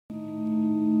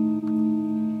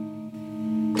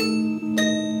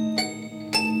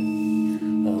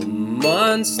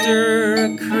monster,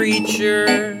 a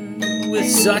creature with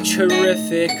such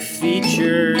horrific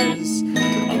features.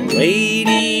 A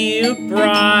lady, a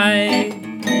bride,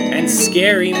 and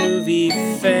scary movie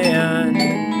fan.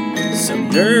 Some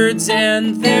nerds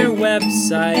and their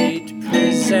website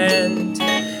present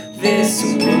This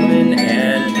Woman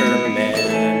and Her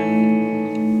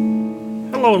Man.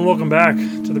 Hello and welcome back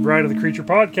to the Bride of the Creature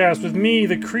podcast with me,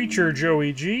 the Creature,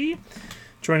 Joey G.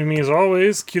 Joining me as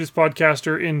always, cutest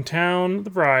podcaster in town, the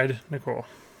Bride, Nicole.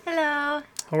 Hello.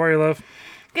 How are you, love?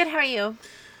 Good, how are you?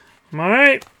 I'm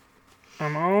alright.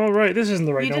 I'm alright. This isn't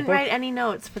the right You notebook. didn't write any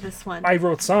notes for this one. I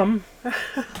wrote some.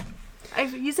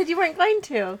 You said you weren't going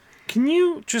to. Can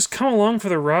you just come along for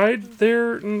the ride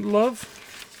there,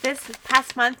 love? This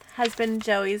past month has been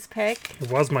Joey's pick.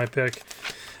 It was my pick.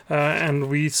 And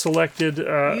we selected,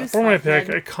 You for my pick,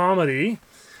 selected. a comedy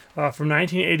from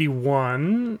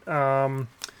 1981.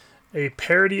 A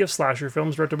parody of slasher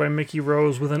films directed by Mickey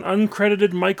Rose with an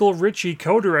uncredited Michael Ritchie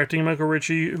co-directing. Michael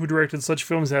Ritchie, who directed such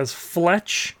films as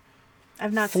Fletch,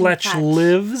 I've not Fletch seen Fletch.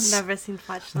 Lives, Never seen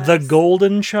Fletch Lives. The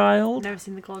Golden Child. Never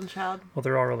seen The Golden Child. Well,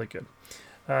 they're all really good.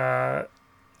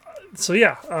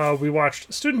 We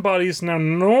watched Student Bodies. Now,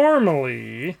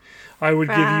 normally, I would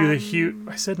give you the huge...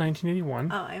 I said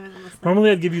 1981. Oh, I wasn't listening.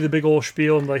 Normally, I'd give you the big old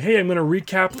spiel and be like, hey, I'm going to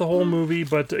recap the whole movie.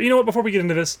 But you know what? Before we get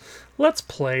into this, let's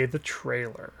play the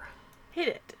trailer. Hit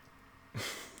it.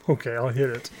 Okay, I'll hit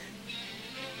it.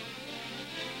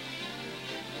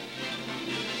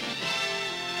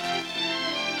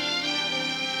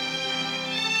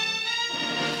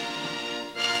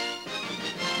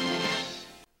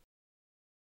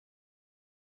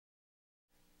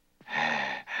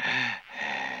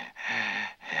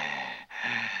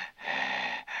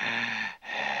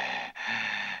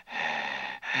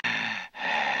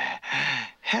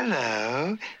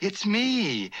 Hello, it's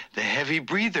me, the heavy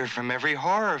breather from every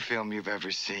horror film you've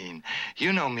ever seen.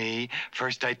 You know me.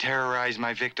 First I terrorize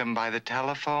my victim by the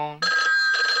telephone.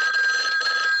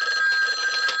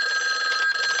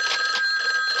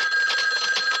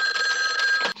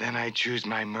 Then I choose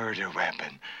my murder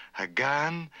weapon. A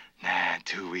gun? Nah,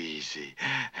 too easy.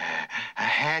 A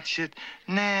hatchet?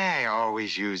 Nah, I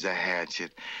always use a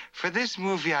hatchet. For this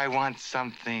movie I want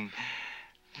something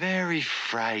very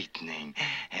frightening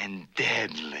and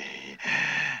deadly.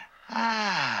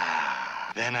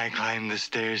 Then I climb the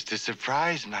stairs to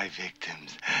surprise my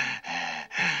victims.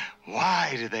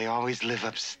 Why do they always live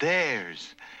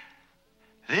upstairs?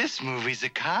 This movie's a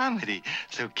comedy,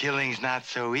 so killing's not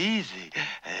so easy.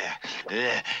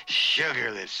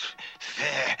 Sugarless.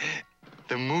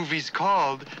 The movie's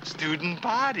called Student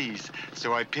Bodies,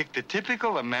 so I picked a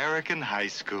typical American high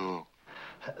school.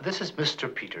 This is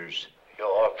Mr. Peters,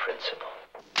 your principal.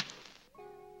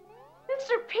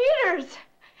 Mr. Peters!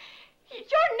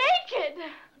 You're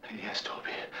naked! Yes,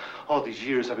 Toby. All these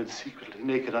years I've been secretly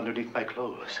naked underneath my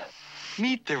clothes.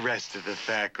 Meet the rest of the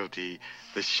faculty.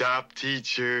 The shop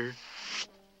teacher,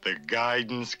 the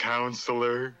guidance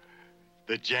counselor,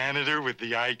 the janitor with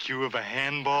the IQ of a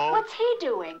handball. What's he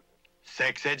doing?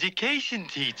 Sex education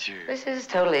teacher. This is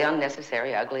totally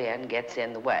unnecessary, ugly, and gets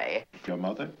in the way. Your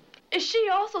mother? She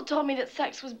also told me that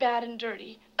sex was bad and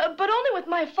dirty, but only with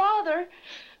my father.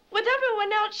 With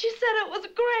everyone else, she said it was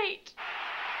great.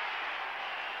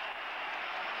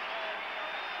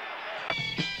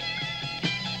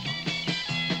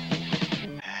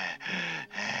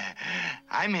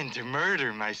 I'm into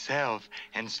murder myself,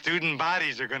 and student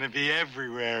bodies are gonna be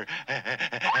everywhere.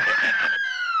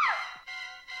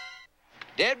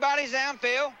 Dead bodies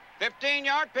downfield.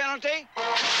 15-yard penalty.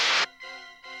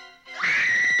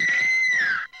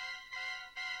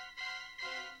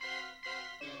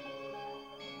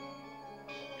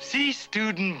 See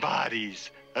Student Bodies,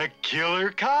 a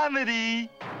killer comedy.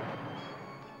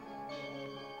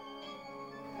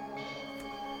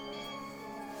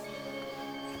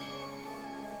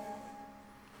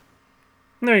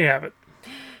 There you have it.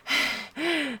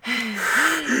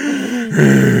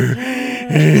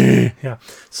 Yeah.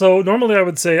 So normally I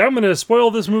would say, I'm going to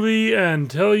spoil this movie and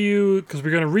tell you, because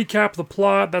we're going to recap the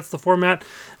plot. That's the format.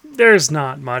 There's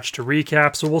not much to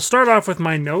recap. So we'll start off with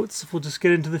my notes. We'll just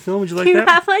get into the film. Would you like You that?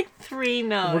 have like 3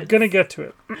 notes. We're going to get to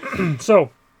it.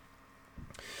 So,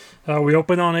 we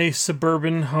open on a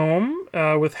suburban home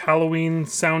with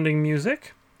Halloween-sounding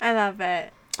music. I love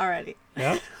it already.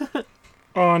 Yeah.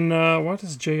 On, what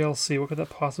is JLC? What could that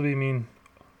possibly mean?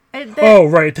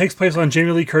 Right. It takes place on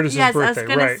Jamie Lee Curtis's yes, birthday. I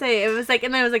was going to say, it was like,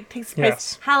 and then it was like, takes place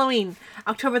Yes. Halloween.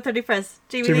 October 31st,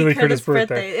 Jamie Jamie Lee Lee Curtis' Curtis'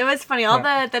 birthday. birthday. It was funny. All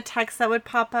the text that would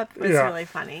pop up was really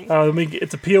funny.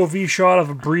 It's a POV shot of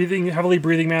a heavily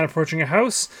breathing man approaching a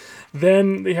house.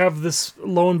 Then they have this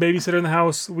lone babysitter in the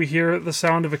house. We hear the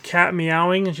sound of a cat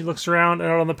meowing, and she looks around, and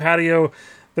out on the patio,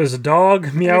 there's a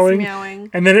dog meowing.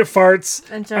 And then it farts,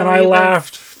 and I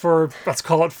laughed for, let's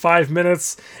call it 5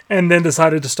 minutes, and then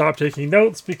decided to stop taking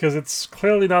notes because it's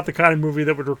clearly not the kind of movie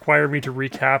that would require me to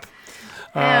recap.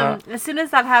 As soon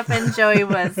as that happened, Joey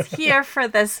was here for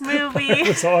this movie.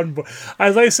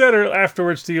 As I said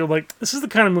afterwards to you, like, this is the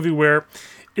kind of movie where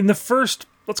in the first,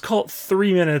 let's call it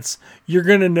 3 minutes, you're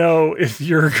going to know if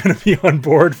you're going to be on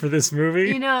board for this movie.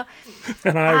 You know,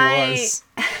 and I was.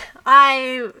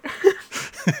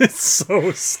 It's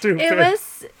so stupid. It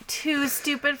was too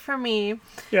stupid for me.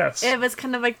 Yes. It was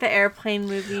kind of like the Airplane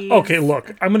movie. Okay,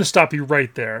 look, I'm going to stop you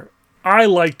right there. I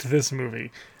liked this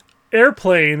movie.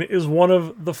 Airplane is one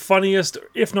of the funniest,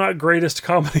 if not greatest,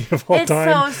 comedy of all time.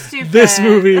 It's so stupid. This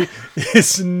movie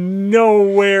is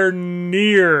nowhere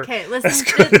near Okay, just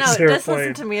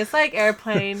listen to me. It's like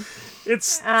Airplane.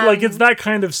 It's like it's that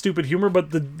kind of stupid humor,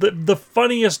 but the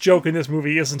funniest joke in this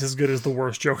movie isn't as good as the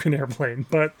worst joke in Airplane.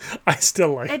 But I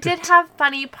still liked it. It did have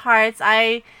funny parts.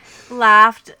 I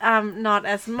laughed not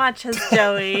as much as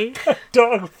Joey.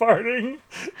 Dog farting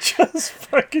just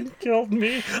fucking killed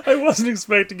me. I wasn't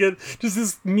expecting it. Just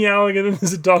this meowing, and then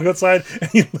there's a dog outside,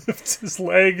 and he lifts his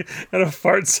leg, and a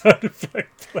fart sound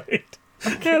effect played.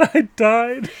 Okay. And I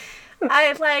died.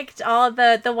 I liked all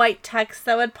the white text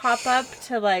that would pop up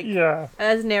to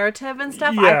as narrative and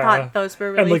stuff. Yeah. I thought those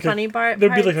were really funny parts.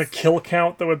 There'd be like a kill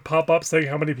count that would pop up saying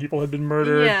how many people had been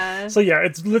murdered. Yeah. So yeah,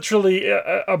 it's literally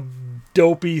a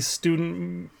dopey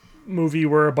student movie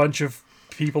where a bunch of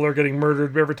people are getting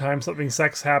murdered every time something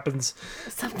sex happens.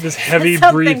 Something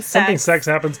sex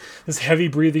happens. This heavy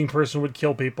breathing person would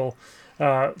kill people.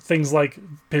 Things like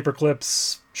paper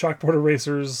clips, chalkboard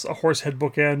erasers, a horse head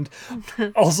bookend.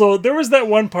 Also, there was that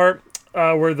one part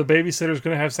where the babysitter's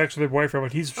going to have sex with her boyfriend,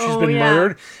 but she's been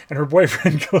murdered, and her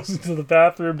boyfriend goes into the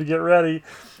bathroom to get ready.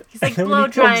 He's like blow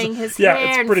drying his hair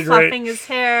and fluffing his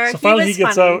hair. So finally he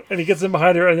gets out, and he gets in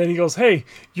behind her, and then he goes, "Hey,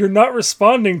 you're not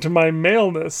responding to my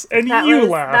maleness," and you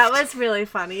laughed. That was really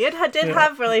funny. It did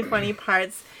have really funny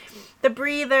parts. The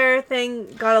breather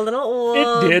thing got a little old.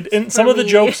 It did, and some of the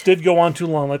jokes did go on too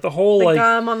long. Like the whole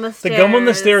gum on the stairs. The gum on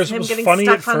the stairs was funny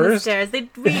at on first. The stairs. They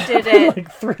redid it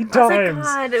like 3 times. Like,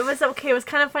 God, it was okay. It was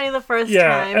kind of funny the first time.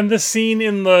 Yeah, and the scene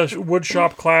in the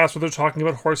woodshop class where they're talking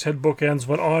about horsehead bookends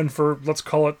went on for, let's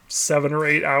call it 7 or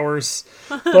 8 hours.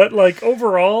 But like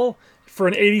overall, for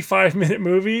an 85-minute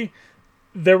movie,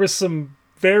 there was some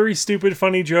very stupid,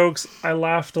 funny jokes. I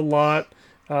laughed a lot.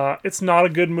 It's not a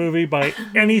good movie by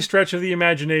any stretch of the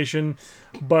imagination,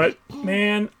 but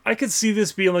man, I could see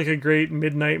this being like a great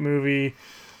midnight movie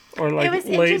or like late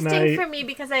night. It was interesting for me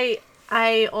because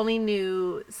I only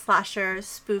knew slasher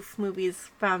spoof movies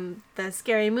from the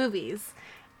Scary Movies,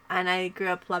 and I grew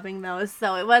up loving those.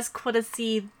 So it was cool to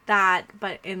see that,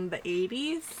 but in the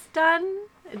 80s done.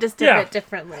 It just did it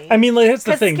differently. I mean, like, that's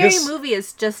the thing. Scary Movie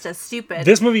is just as stupid.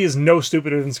 This movie is no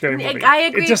stupider than Scary Movie. I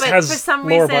agree, it just but has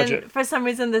lower budget. For some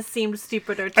reason, this seemed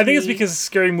stupider to me. I think it's because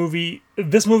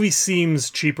this movie seems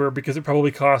cheaper because it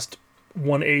probably cost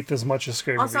 1/8 as much as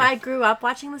Scary Movie. Also, I grew up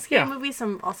watching the Scary Movie, so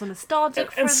I'm also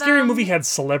nostalgic for them. And Scary Movie had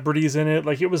celebrities in it.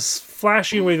 Like, it was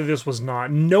flashy in a way that this was not.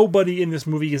 Nobody in this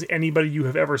movie is anybody you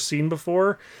have ever seen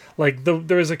before. Like,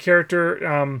 there is a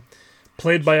character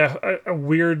played by a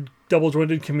weird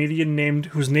double-jointed comedian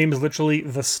whose name is literally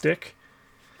The Stick.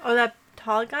 Oh, that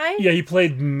tall guy? Yeah, he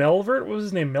played Melvert. What was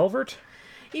his name? Melvert?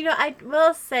 You know, I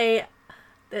will say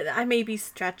that I may be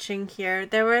stretching here.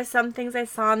 There were some things I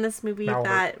saw in this movie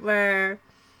that were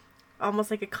almost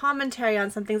like a commentary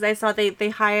on some things I saw. They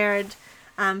hired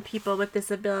people with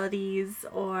disabilities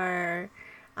or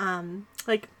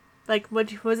like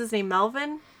what was his name?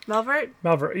 Melvert?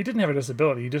 Melvert. He didn't have a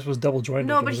disability. He just was double-jointed.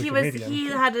 No, but he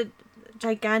had a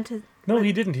gigantic... No,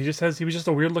 he didn't. He was just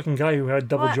a weird-looking guy who had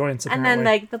double joints, apparently. And then,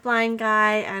 like, the blind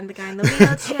guy and the guy in the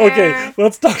wheelchair. Okay,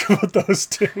 let's talk about those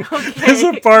two. Okay. There's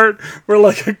a part where,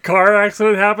 like, a car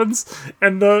accident happens,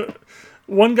 and the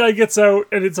one guy gets out,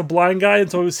 and it's a blind guy,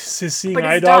 and so his seeing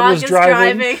eye dog was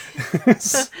driving.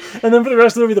 And then for the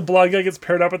rest of the movie, the blind guy gets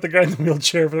paired up with the guy in the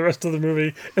wheelchair for the rest of the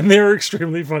movie, and they were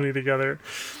extremely funny together.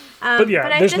 But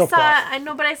yeah, there's no plot.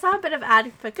 But I saw a bit of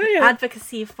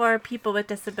advocacy for people with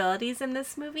disabilities in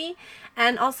this movie.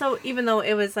 And also, even though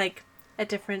it was like a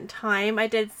different time, I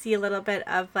did see a little bit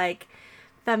of like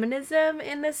feminism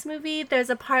in this movie.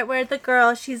 There's a part where the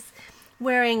girl, she's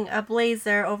wearing a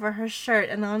blazer over her shirt,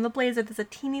 and on the blazer there's a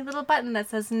teeny little button that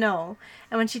says no.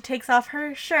 And when she takes off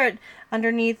her shirt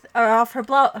underneath, or off her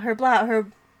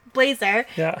blazer,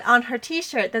 on her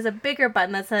t-shirt, there's a bigger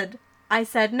button that said, I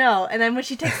said no. And then when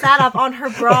she takes that off on her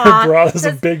bra, there's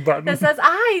a big button that says,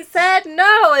 I said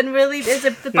no. And really,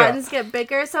 the buttons get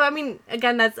bigger. So, I mean,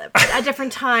 again, that's a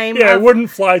different time. Yeah, it wouldn't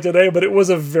fly today, but it was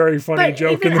a very funny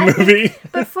joke in the movie.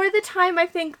 But for the time, I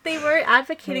think they were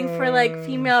advocating for, like,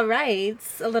 female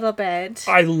rights a little bit.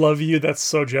 I love you. That's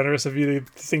so generous of you to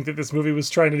think that this movie was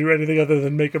trying to do anything other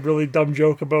than make a really dumb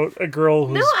joke about a girl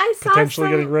who's potentially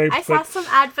getting raped. I saw some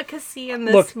advocacy in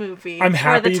this movie I'm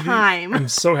happy for the time. I'm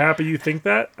so happy you think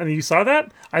that and you saw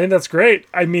that. I think that's great.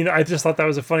 I mean, I just thought that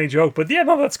was a funny joke, but yeah,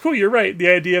 no, that's cool. You're right. The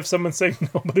idea of someone saying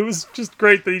no, but it was just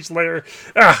great that each layer,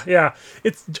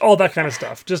 it's all that kind of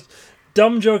stuff. Just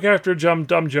dumb joke after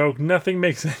dumb joke. Nothing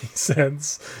makes any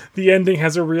sense. The ending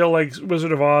has a real, like,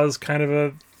 Wizard of Oz kind of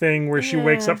a thing where she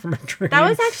wakes up from a dream. That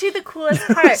was actually the coolest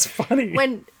part. It's funny.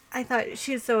 When I thought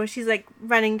she's like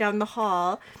running down the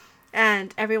hall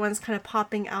and everyone's kind of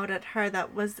popping out at her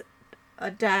that was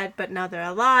dead, but now they're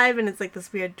alive, and it's like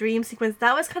this weird dream sequence.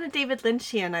 That was kind of David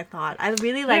Lynchian, I thought. I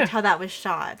really liked how that was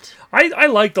shot. I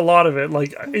liked a lot of it.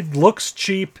 Like, it looks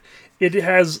cheap. It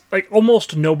has, like,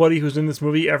 almost nobody who's in this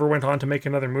movie ever went on to make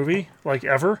another movie, like,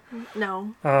 ever.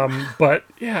 No. But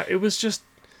yeah, it was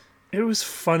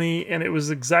funny, and it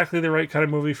was exactly the right kind of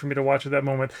movie for me to watch at that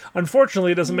moment.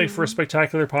 Unfortunately, it doesn't make for a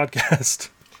spectacular podcast.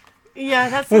 Yeah,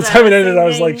 that's what time it ended, I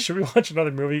was like, should we watch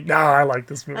another movie? No, I like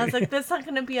this movie. I was like, there's not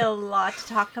going to be a lot to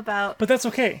talk about. But that's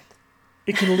okay.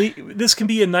 It can this can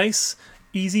be a nice,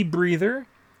 easy breather.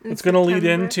 It's going to lead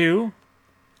into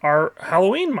our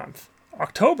Halloween month,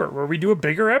 October, where we do a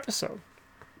bigger episode.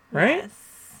 Right?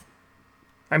 Yes.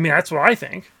 I mean, that's what I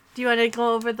think. Do you want to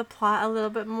go over the plot a little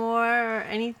bit more or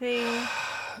anything?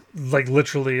 Like,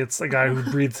 literally, it's a guy who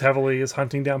breathes heavily, is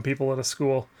hunting down people at a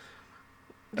school.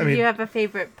 Do you have a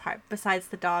favorite part besides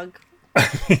the dog?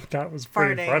 That was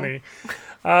pretty funny.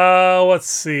 Let's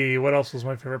see. What else was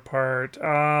my favorite part?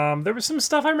 There was some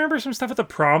stuff. I remember some stuff at the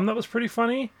prom that was pretty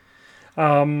funny.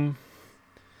 Melvert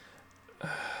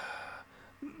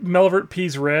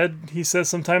peas red, he says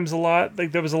sometimes a lot.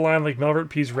 Like, there was a line like Melvert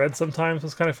peas red sometimes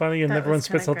was kind of funny, and everyone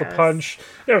spits out the punch.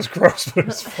 It was gross, but it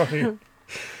was funny.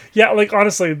 Yeah, like,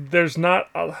 honestly, there's not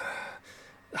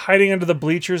hiding under the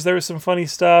bleachers, there was some funny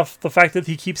stuff. The fact that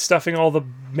he keeps stuffing all the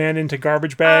men into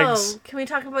garbage bags. Oh, can we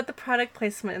talk about the product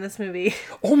placement in this movie?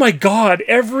 Oh my god,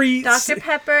 every Dr.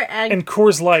 Pepper and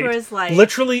Coors Light.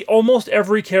 Literally almost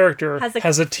every character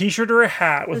has a t-shirt or a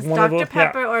hat with one Dr. of those. Dr.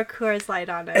 Pepper or Coors Light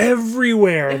on it.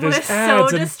 Everywhere. There's was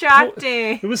ads so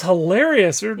distracting. It was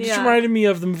hilarious. It just reminded me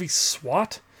of the movie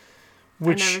SWAT.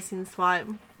 Which I've never seen SWAT.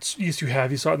 Yes, you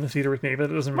have. You saw it in the theater with me, but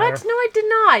it doesn't matter. What? No, I did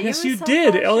not. Yes, you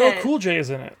did. LL Cool J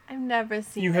is in it. I've never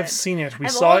seen it. You have seen it. We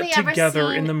saw it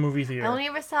together in the movie theater. I only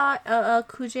ever saw LL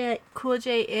Cool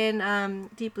J in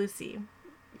Deep Blue Sea.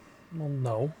 Well,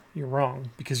 no, you're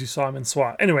wrong, because you saw him in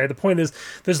SWAT. Anyway, the point is,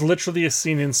 there's literally a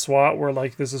scene in SWAT where,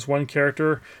 like, there's this one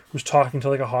character who's talking to,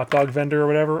 like, a hot dog vendor or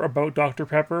whatever about Dr.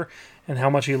 Pepper and how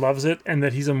much he loves it, and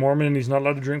that he's a Mormon and he's not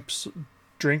allowed to drink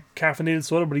caffeinated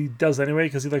soda, but he does anyway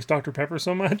because he likes Dr. Pepper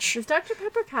so much. Is Dr.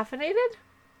 Pepper caffeinated?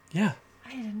 Yeah.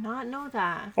 I did not know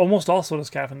that. Almost all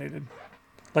soda's caffeinated.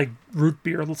 Like root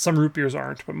beer. Some root beers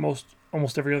aren't, but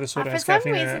almost every other soda has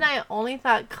caffeine in it. For some reason, I only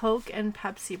thought Coke and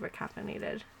Pepsi were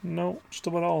caffeinated. No, just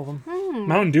about all of them.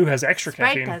 Mountain Dew has extra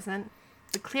caffeine. Sprite doesn't.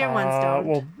 The clear ones don't.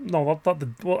 Well, no,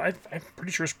 I'm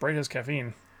pretty sure Sprite has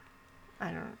caffeine. I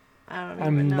don't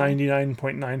I'm even know.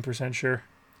 99.9% sure.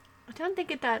 I don't think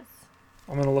it does.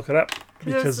 I'm going to look it up.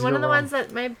 Because it was one of the ones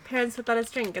that my parents would let us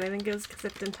drink, and I think it was because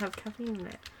it didn't have caffeine in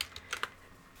it.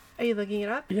 Are you looking it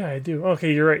up? Yeah, I do.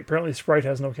 Okay, you're right. Apparently Sprite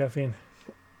has no caffeine.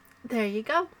 There you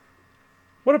go.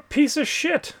 What a piece of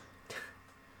shit.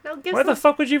 No, why the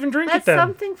fuck would you even drink it then? That's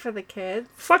something for the kids.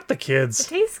 Fuck the kids. It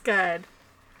tastes good.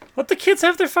 Let the kids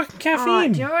have their fucking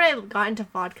caffeine. Do you remember when I got into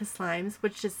vodka slimes,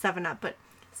 which is 7-Up, but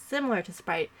similar to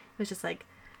Sprite?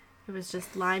 It was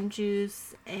just lime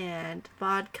juice and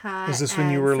vodka. Is this when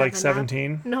you were like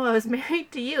 17? No, I was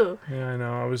married to you. Yeah, I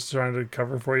know. I was trying to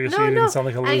cover for you so you didn't sound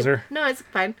like a loser. No, it's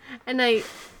fine. And I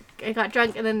got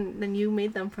drunk, and then you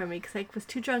made them for me because I was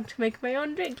too drunk to make my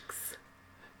own drinks.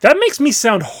 That makes me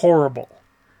sound horrible.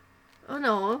 Oh,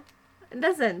 no. It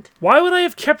doesn't. Why would I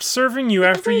have kept serving you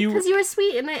after you... Because you were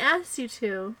sweet, and I asked you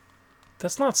to.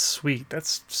 That's not sweet.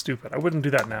 That's stupid. I wouldn't do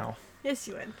that now. Yes,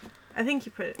 you would. I think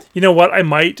you put it. You know what? I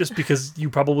might, just because you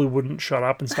probably wouldn't shut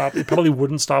up and stop. It probably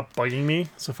wouldn't stop bugging me.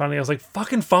 So finally I was like,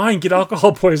 fucking fine, get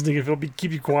alcohol poisoning if it'll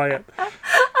keep you quiet.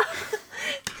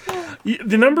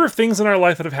 The number of things in our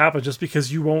life that have happened just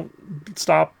because you won't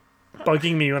stop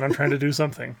bugging me when I'm trying to do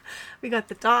something. We got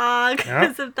the dog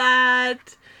because of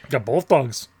that. Got both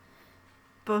dogs.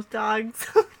 Both dogs.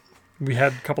 We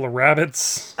had a couple of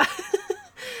rabbits.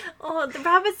 Oh, the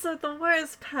rabbits are the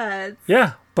worst pets.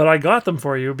 Yeah, but I got them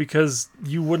for you because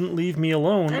you wouldn't leave me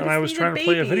alone, and I was trying to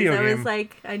play a video game. I was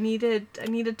like, I needed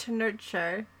to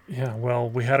nurture. Yeah, well,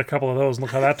 we had a couple of those, and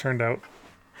look how that turned out.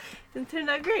 It turned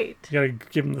out great. You gotta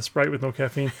give them the Sprite with no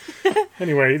caffeine.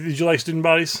 Anyway, did you like Student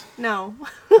Bodies? No.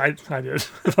 I did. I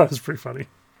thought it was pretty funny.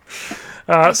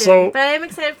 But I am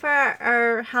excited for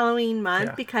our Halloween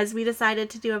month because we decided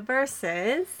to do a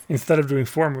versus. Instead of doing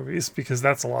 4 movies, because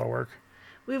that's a lot of work.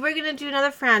 We were going to do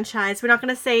another franchise. We're not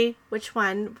going to say which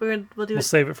one. We'll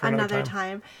save it for another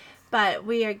time. But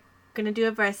we are going to do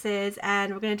a versus,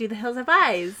 and we're going to do The Hills Have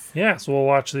Eyes. Yeah, so we'll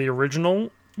watch the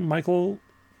original Michael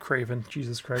Craven.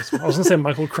 Jesus Christ. I was going to say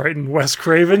Michael Crichton, Wes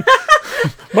Craven.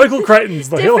 Michael Crichton's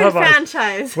The Hill Have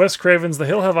franchise. Eyes. Wes Craven's The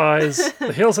Hill Have Eyes.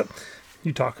 The Hills Have...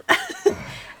 You talk.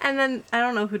 And then, I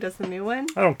don't know who does the new one.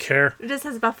 I don't care. It just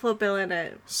has Buffalo Bill in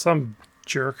it. Some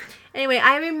jerk. Anyway,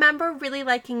 I remember really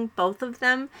liking both of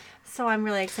them, so I'm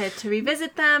really excited to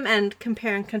revisit them and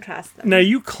compare and contrast them. Now,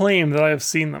 you claim that I have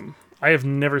seen them. I have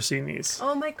never seen these.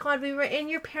 Oh my god, we were in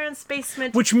your parents'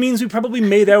 basement. Which means we probably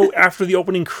made out after the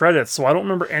opening credits, so I don't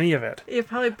remember any of it. You're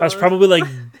probably both. I was probably like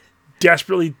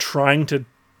desperately trying to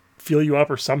feel you up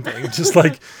or something. Just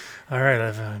like, all right,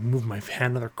 I've moved my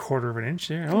hand another quarter of an inch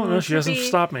there. Oh, no, she hasn't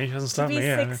stopped me. She hasn't stopped me.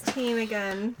 Yeah. 16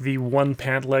 again. The one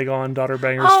pant leg on daughter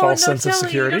banger's false sense of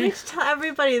security. You don't need to tell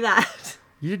everybody that.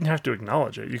 You didn't have to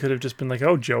acknowledge it. You could have just been like,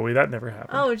 oh, Joey, that never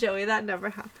happened. Oh, Joey, that never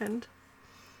happened.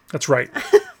 That's right.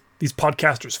 These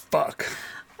podcasters fuck.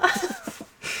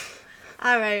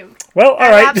 All right. Well, all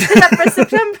right. Wraps it up for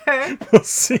September. We'll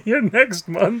see you next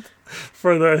month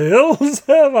for The Hills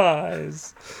Have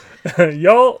Eyes.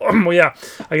 Y'all, well, yeah,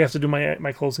 I have to do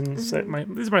my closing. These are my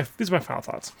final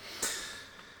thoughts.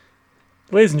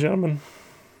 Ladies and gentlemen,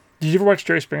 did you ever watch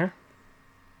Jerry Springer?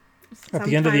 Sometimes. At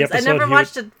the end of the episode, I never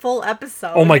watched a full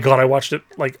episode. Oh my god, I watched it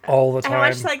like all the time. I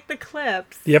watched like the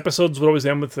clips. The episodes would always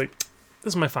end with like,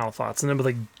 this is my final thoughts, and then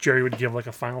like Jerry would give like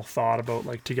a final thought about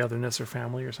like togetherness or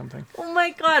family or something. Oh my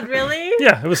god, really?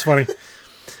 Yeah, it was funny.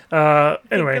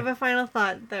 Anyway, give a final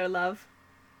thought there, love.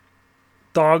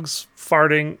 Dogs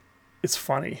farting. It's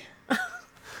funny.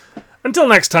 Until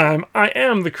next time, I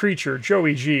am the creature,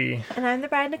 Joey G. And I'm the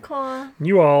bride, Nicole.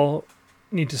 You all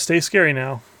need to stay scary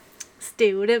now.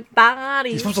 Student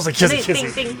Bodies. You're supposed to say kissy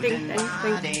kissy. Ding, ding, ding,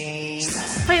 ding, ding.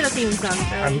 Play the theme song,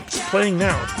 Joey. I'm playing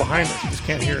now. It's behind us. You just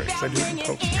can't hear it because I do it in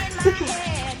post.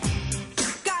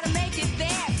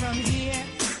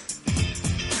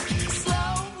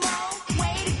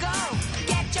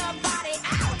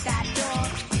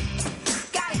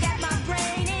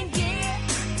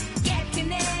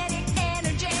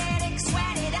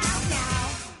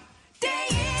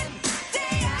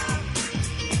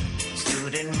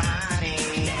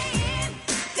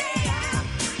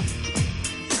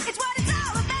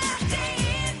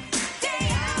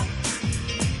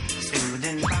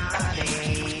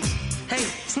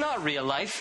 Real life.